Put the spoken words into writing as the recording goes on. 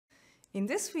In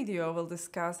this video, we'll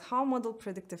discuss how model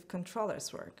predictive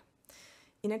controllers work.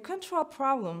 In a control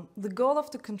problem, the goal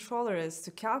of the controller is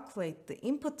to calculate the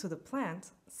input to the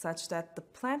plant such that the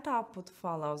plant output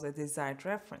follows a desired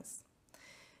reference.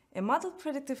 A model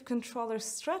predictive controller's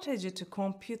strategy to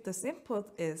compute this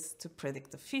input is to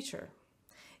predict the future.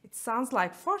 It sounds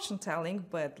like fortune telling,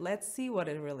 but let's see what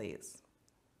it really is.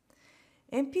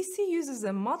 MPC uses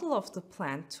a model of the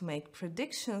plant to make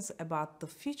predictions about the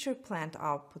future plant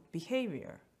output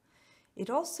behavior. It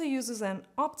also uses an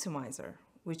optimizer,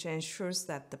 which ensures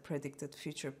that the predicted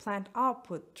future plant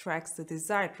output tracks the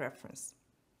desired reference.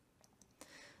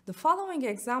 The following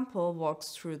example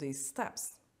walks through these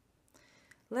steps.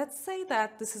 Let's say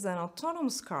that this is an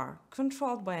autonomous car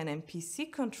controlled by an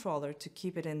MPC controller to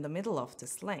keep it in the middle of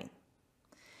this lane.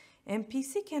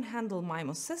 MPC can handle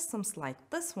MIMO systems like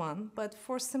this one, but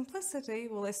for simplicity,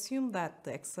 we'll assume that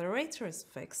the accelerator is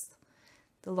fixed,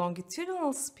 the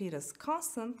longitudinal speed is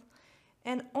constant,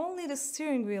 and only the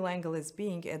steering wheel angle is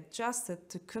being adjusted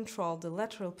to control the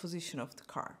lateral position of the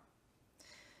car.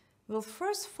 We'll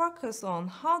first focus on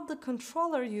how the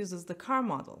controller uses the car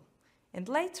model, and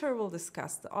later we'll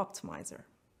discuss the optimizer.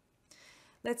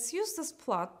 Let's use this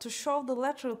plot to show the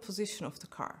lateral position of the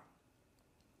car.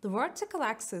 The vertical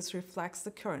axis reflects the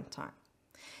current time.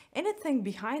 Anything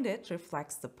behind it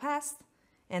reflects the past,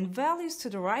 and values to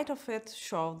the right of it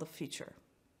show the future.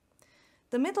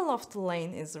 The middle of the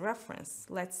lane is a reference.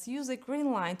 Let's use a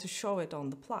green line to show it on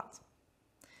the plot.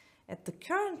 At the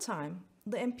current time,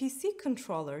 the MPC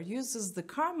controller uses the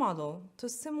car model to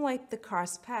simulate the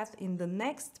car's path in the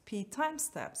next P time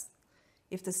steps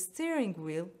if the steering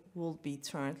wheel will be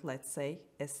turned, let's say,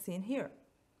 as seen here.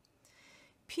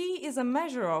 P is a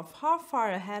measure of how far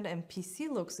ahead MPC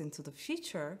looks into the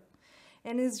future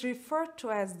and is referred to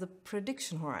as the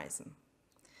prediction horizon.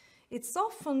 It's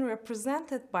often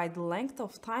represented by the length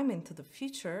of time into the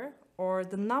future or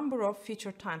the number of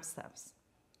future time steps.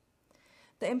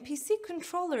 The MPC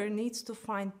controller needs to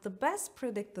find the best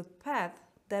predicted path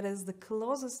that is the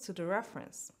closest to the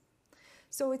reference.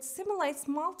 So it simulates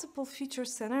multiple future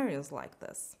scenarios like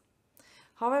this.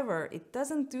 However, it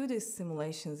doesn't do these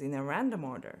simulations in a random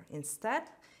order. Instead,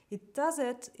 it does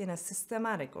it in a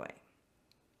systematic way.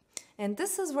 And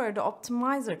this is where the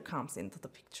optimizer comes into the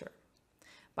picture.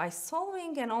 By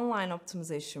solving an online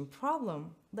optimization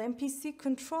problem, the MPC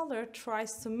controller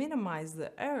tries to minimize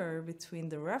the error between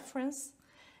the reference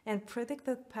and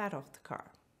predicted path of the car.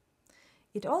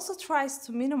 It also tries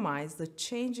to minimize the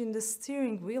change in the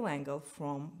steering wheel angle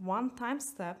from one time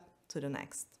step to the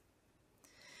next.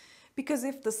 Because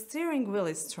if the steering wheel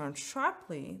is turned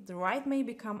sharply, the ride may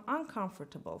become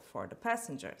uncomfortable for the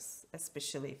passengers,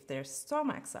 especially if their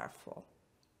stomachs are full.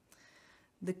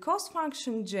 The cost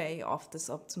function J of this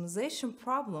optimization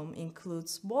problem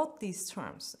includes both these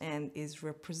terms and is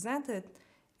represented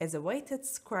as a weighted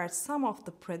squared sum of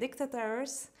the predicted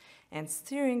errors and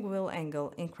steering wheel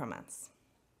angle increments.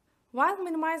 While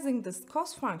minimizing this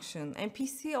cost function,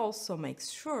 MPC also makes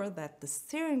sure that the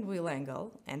steering wheel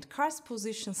angle and car's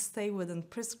position stay within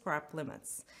prescribed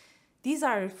limits. These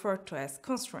are referred to as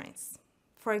constraints.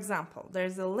 For example, there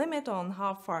is a limit on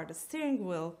how far the steering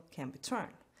wheel can be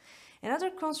turned. Another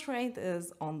constraint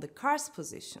is on the car's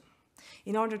position.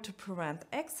 In order to prevent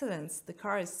accidents, the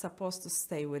car is supposed to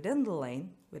stay within the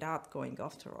lane without going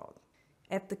off the road.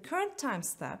 At the current time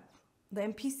step, the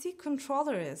MPC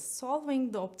controller is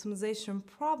solving the optimization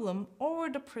problem over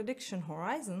the prediction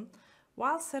horizon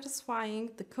while satisfying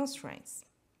the constraints.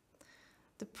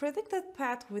 The predicted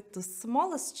path with the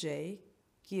smallest j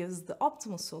gives the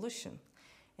optimal solution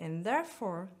and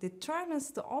therefore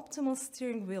determines the optimal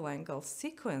steering wheel angle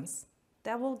sequence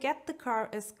that will get the car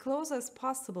as close as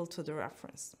possible to the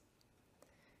reference.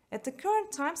 At the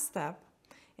current time step,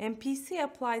 MPC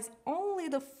applies only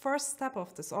the first step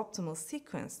of this optimal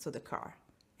sequence to the car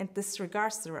and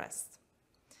disregards the rest.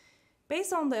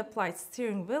 Based on the applied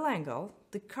steering wheel angle,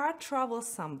 the car travels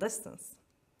some distance.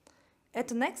 At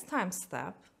the next time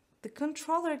step, the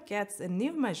controller gets a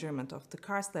new measurement of the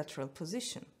car's lateral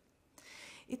position.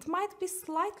 It might be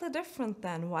slightly different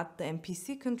than what the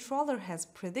MPC controller has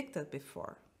predicted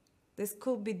before. This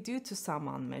could be due to some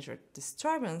unmeasured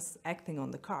disturbance acting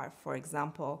on the car. For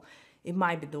example, it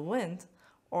might be the wind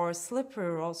or a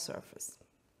slippery road surface.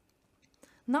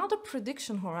 Now the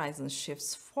prediction horizon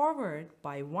shifts forward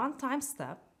by one time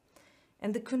step,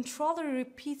 and the controller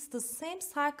repeats the same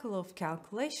cycle of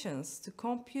calculations to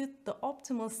compute the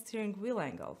optimal steering wheel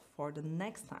angle for the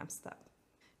next time step.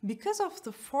 Because of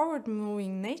the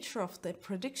forward-moving nature of the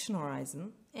prediction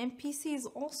horizon, MPC is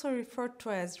also referred to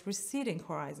as receding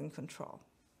horizon control.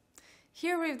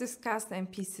 Here we've discussed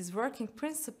MPC's working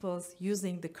principles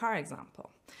using the car example,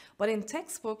 but in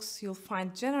textbooks you'll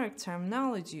find generic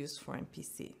terminology used for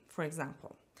MPC. For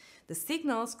example, the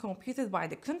signals computed by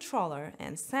the controller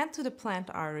and sent to the plant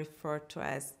are referred to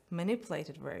as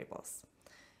manipulated variables,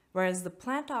 whereas the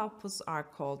plant outputs are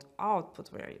called output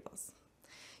variables.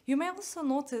 You may also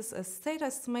notice a state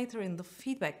estimator in the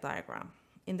feedback diagram.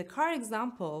 In the car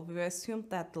example, we assumed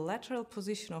that the lateral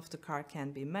position of the car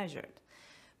can be measured.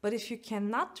 But if you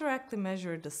cannot directly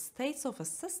measure the states of a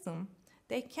system,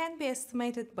 they can be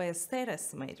estimated by a state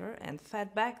estimator and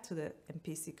fed back to the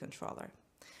MPC controller.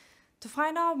 To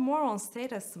find out more on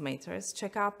state estimators,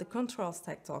 check out the Control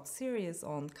Stack Talk series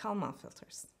on Kalman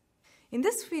filters. In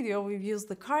this video, we've used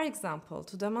the car example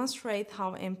to demonstrate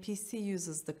how MPC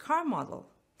uses the car model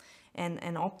and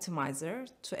an optimizer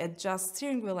to adjust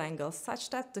steering wheel angles such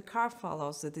that the car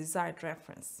follows the desired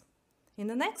reference. In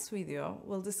the next video,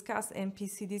 we'll discuss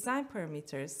MPC design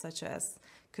parameters such as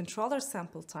controller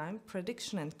sample time,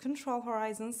 prediction and control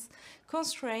horizons,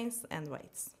 constraints, and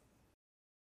weights.